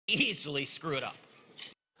easily screw it up.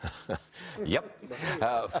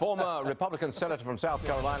 Yep. Former Republican senator from South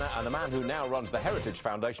Carolina and the man who now runs the Heritage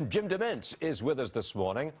Foundation, Jim DeMint, is with us this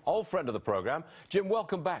morning. Old friend of the program. Jim,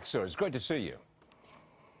 welcome back, sir. It's great to see you.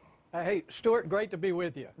 Hey, Stuart, great to be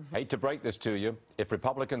with you. Hate to break this to you. If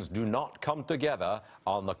Republicans do not come together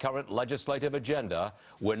on the current legislative agenda,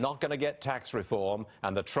 we're not going to get tax reform,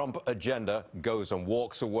 and the Trump agenda goes and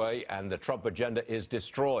walks away, and the Trump agenda is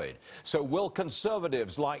destroyed. So will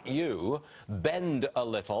conservatives like you bend a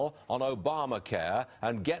little on Obamacare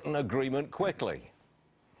and get an agreement quickly?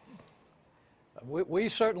 We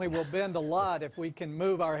certainly will bend a lot if we can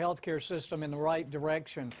move our health care system in the right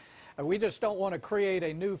direction. We just don't want to create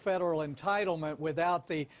a new federal entitlement without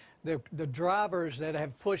the drivers that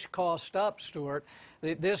have pushed costs up, Stuart.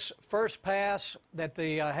 This first pass that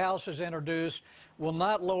the House has introduced will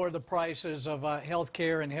not lower the prices of health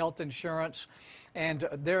care and health insurance. And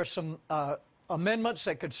there are some amendments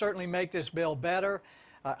that could certainly make this bill better.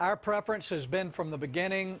 Our preference has been from the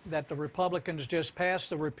beginning that the Republicans just pass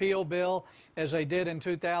the repeal bill, as they did in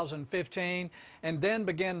 2015, and then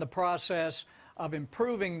begin the process of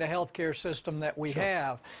improving the health care system that we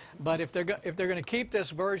have. But if they're going to keep this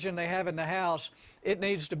version they have in the House, it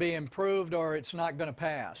needs to be improved or it's not going to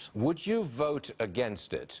pass. Would you vote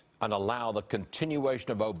against it and allow the continuation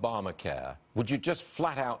of Obamacare? Would you just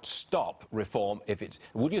flat out stop reform if it's...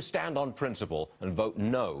 Would you stand on principle and vote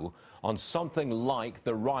no on something like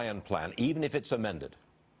the Ryan plan, even if it's amended?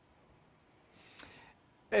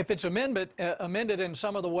 If it's amended in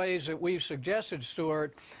some of the ways that we've suggested,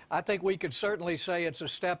 Stuart, I think we could certainly say it's a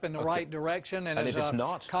step in the right direction. And if as it's a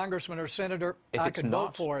not? congressman or senator, I could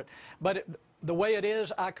vote for it. But the way it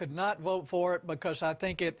is, I could not vote for it because I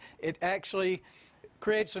think it actually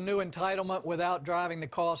creates a new entitlement without driving the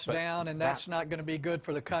costs down, and that's not going to be good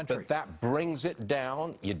for the country. But that brings it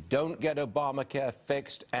down. You don't get Obamacare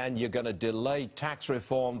fixed, and you're going to delay tax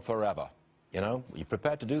reform forever. You know, are you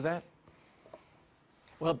prepared to do that?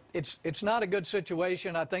 Well, it's not a good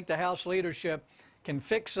situation. I think the House leadership can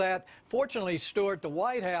fix that. Fortunately, Stuart, the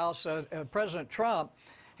White House, President Trump,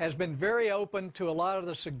 has been very open to a lot of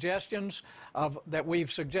the suggestions that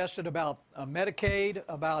we've suggested about Medicaid,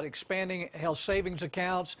 about expanding health savings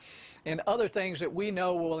accounts, and other things that we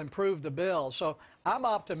know will improve the bill. So I'm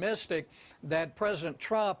optimistic that President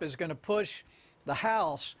Trump is going to push the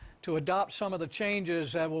House to adopt some of the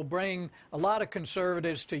changes that will bring a lot of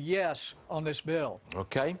conservatives to yes on this bill.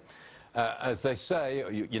 Okay. As they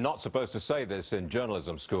say, you're not supposed to say this in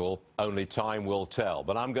journalism school, only time will tell.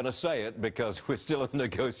 But I'm going to say it because we're still in the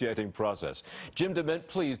negotiating process. Jim DeMint,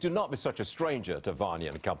 please do not be such a stranger to Varney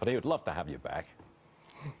and Company. We'd love to have you back.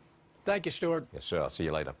 Thank you, Stuart. Yes, sir. I'll see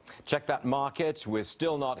you later. Check that market. We're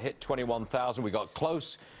still not hit 21,000. We got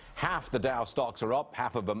close. Half the Dow stocks are up,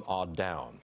 half of them are down.